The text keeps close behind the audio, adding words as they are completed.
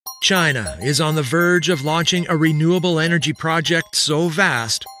China is on the verge of launching a renewable energy project so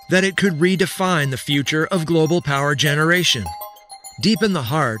vast that it could redefine the future of global power generation. Deep in the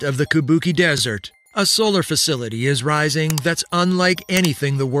heart of the Kubuqi Desert, a solar facility is rising that's unlike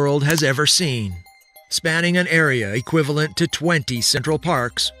anything the world has ever seen. Spanning an area equivalent to 20 Central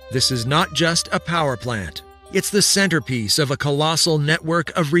Parks, this is not just a power plant. It's the centerpiece of a colossal network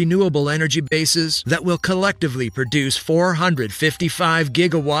of renewable energy bases that will collectively produce 455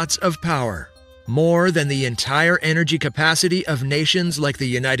 gigawatts of power, more than the entire energy capacity of nations like the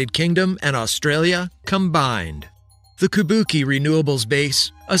United Kingdom and Australia combined. The Kubuqi Renewables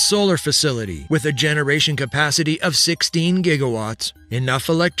Base, a solar facility with a generation capacity of 16 gigawatts, enough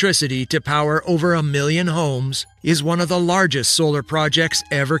electricity to power over 1 million homes, is one of the largest solar projects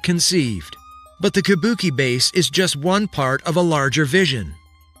ever conceived. But the Kubuqi base is just one part of a larger vision.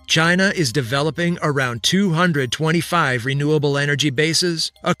 China is developing around 225 renewable energy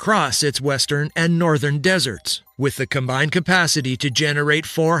bases across its western and northern deserts, with the combined capacity to generate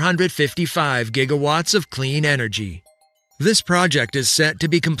 455 gigawatts of clean energy. This project is set to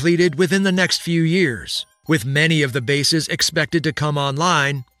be completed within the next few years, with many of the bases expected to come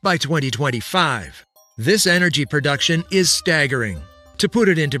online by 2025. This energy production is staggering. To put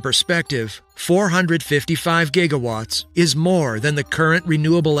it into perspective, 455 gigawatts is more than the current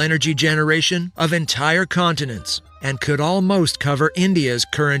renewable energy generation of entire continents and could almost cover India's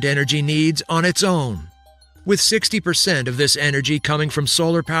current energy needs on its own. With 60% of this energy coming from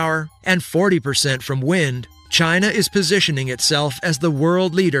solar power and 40% from wind, China is positioning itself as the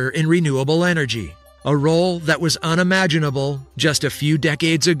world leader in renewable energy, a role that was unimaginable just a few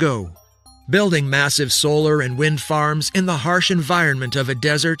decades ago. Building massive solar and wind farms in the harsh environment of a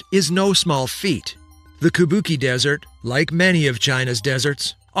desert is no small feat. The Kubuqi Desert, like many of China's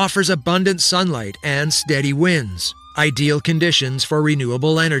deserts, offers abundant sunlight and steady winds, ideal conditions for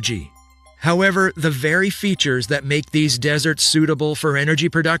renewable energy. However, the very features that make these deserts suitable for energy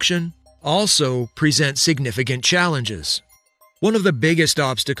production also present significant challenges. One of the biggest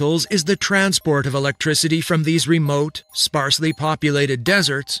obstacles is the transport of electricity from these remote, sparsely populated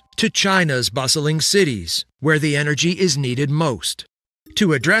deserts to China's bustling cities, where the energy is needed most.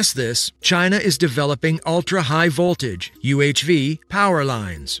 To address this, China is developing ultra-high voltage UHV power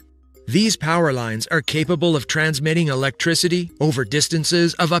lines. These power lines are capable of transmitting electricity over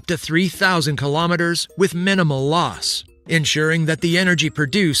distances of up to 3,000 kilometers with minimal loss, ensuring that the energy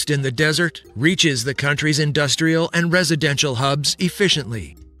produced in the desert reaches the country's industrial and residential hubs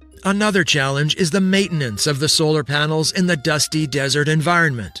efficiently. Another challenge is the maintenance of the solar panels in the dusty desert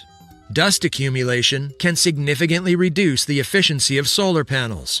environment. Dust accumulation can significantly reduce the efficiency of solar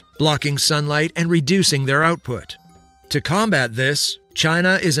panels, blocking sunlight and reducing their output. To combat this,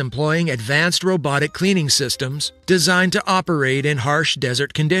 China is employing advanced robotic cleaning systems designed to operate in harsh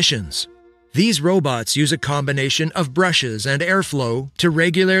desert conditions. These robots use a combination of brushes and airflow to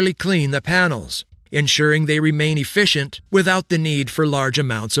regularly clean the panels, ensuring they remain efficient without the need for large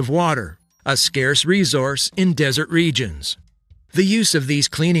amounts of water, a scarce resource in desert regions. The use of these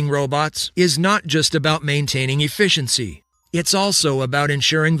cleaning robots is not just about maintaining efficiency. It's also about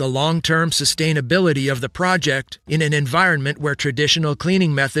ensuring the long-term sustainability of the project in an environment where traditional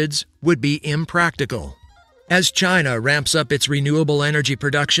cleaning methods would be impractical. As China ramps up its renewable energy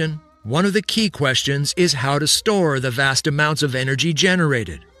production, one of the key questions is how to store the vast amounts of energy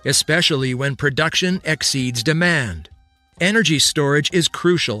generated, especially when production exceeds demand. Energy storage is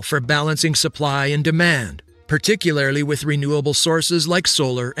crucial for balancing supply and demand, particularly with renewable sources like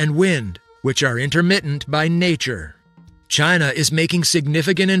solar and wind, which are intermittent by nature. China is making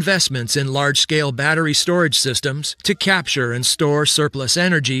significant investments in large-scale battery storage systems to capture and store surplus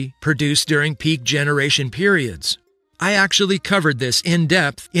energy produced during peak generation periods. I actually covered this in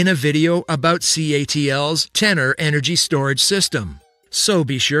depth in a video about CATL's Tenor energy storage system. So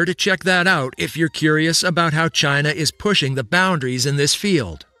be sure to check that out if you're curious about how China is pushing the boundaries in this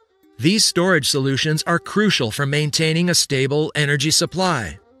field. These storage solutions are crucial for maintaining a stable energy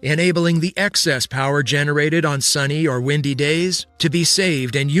supply, enabling the excess power generated on sunny or windy days to be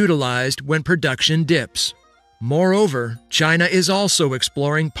saved and utilized when production dips. Moreover, China is also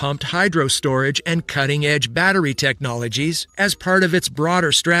exploring pumped hydro storage and cutting-edge battery technologies as part of its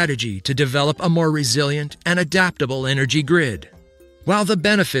broader strategy to develop a more resilient and adaptable energy grid. While the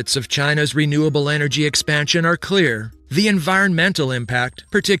benefits of China's renewable energy expansion are clear, the environmental impact,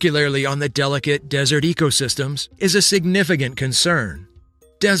 particularly on the delicate desert ecosystems, is a significant concern.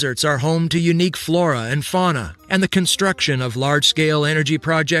 Deserts are home to unique flora and fauna, and the construction of large-scale energy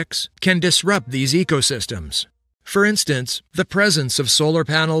projects can disrupt these ecosystems. For instance, the presence of solar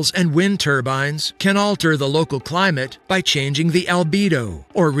panels and wind turbines can alter the local climate by changing the albedo,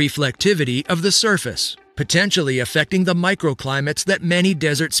 or reflectivity, of the surface, potentially affecting the microclimates that many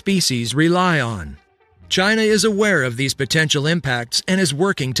desert species rely on. China is aware of these potential impacts and is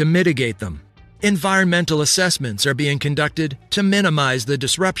working to mitigate them. Environmental assessments are being conducted to minimize the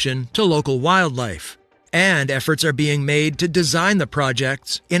disruption to local wildlife, and efforts are being made to design the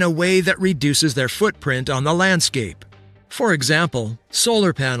projects in a way that reduces their footprint on the landscape. For example,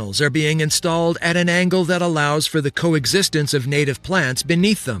 solar panels are being installed at an angle that allows for the coexistence of native plants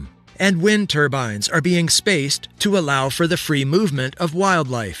beneath them, and wind turbines are being spaced to allow for the free movement of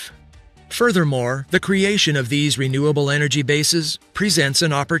wildlife. Furthermore, the creation of these renewable energy bases presents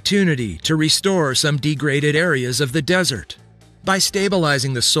an opportunity to restore some degraded areas of the desert. By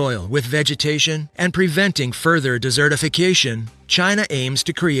stabilizing the soil with vegetation and preventing further desertification, China aims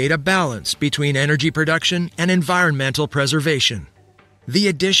to create a balance between energy production and environmental preservation. The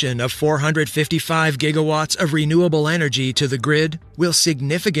addition of 455 gigawatts of renewable energy to the grid will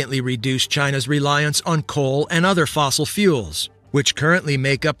significantly reduce China's reliance on coal and other fossil fuels, which currently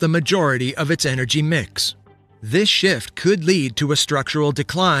make up the majority of its energy mix. This shift could lead to a structural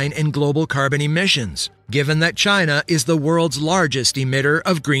decline in global carbon emissions, given that China is the world's largest emitter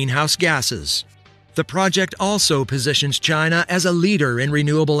of greenhouse gases. The project also positions China as a leader in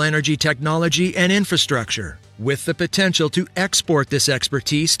renewable energy technology and infrastructure, with the potential to export this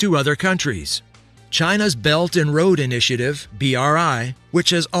expertise to other countries. China's Belt and Road Initiative, BRI, which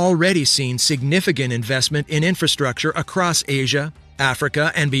has already seen significant investment in infrastructure across Asia,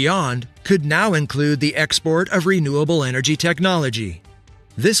 Africa, and beyond, could now include the export of renewable energy technology.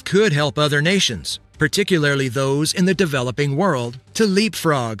 This could help other nations, particularly those in the developing world, to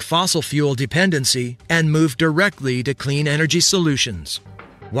leapfrog fossil fuel dependency and move directly to clean energy solutions.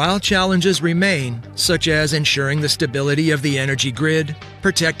 While challenges remain, such as ensuring the stability of the energy grid,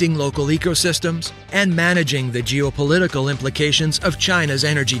 protecting local ecosystems, and managing the geopolitical implications of China's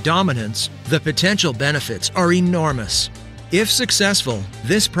energy dominance, the potential benefits are enormous. If successful,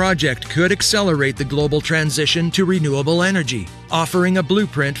 this project could accelerate the global transition to renewable energy, offering a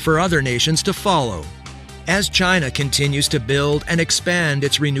blueprint for other nations to follow. As China continues to build and expand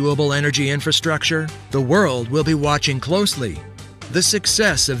its renewable energy infrastructure, the world will be watching closely. The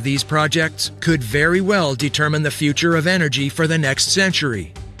success of these projects could very well determine the future of energy for the next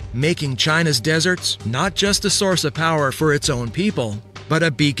century, making China's deserts not just a source of power for its own people, but a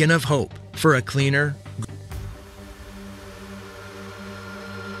beacon of hope for a cleaner,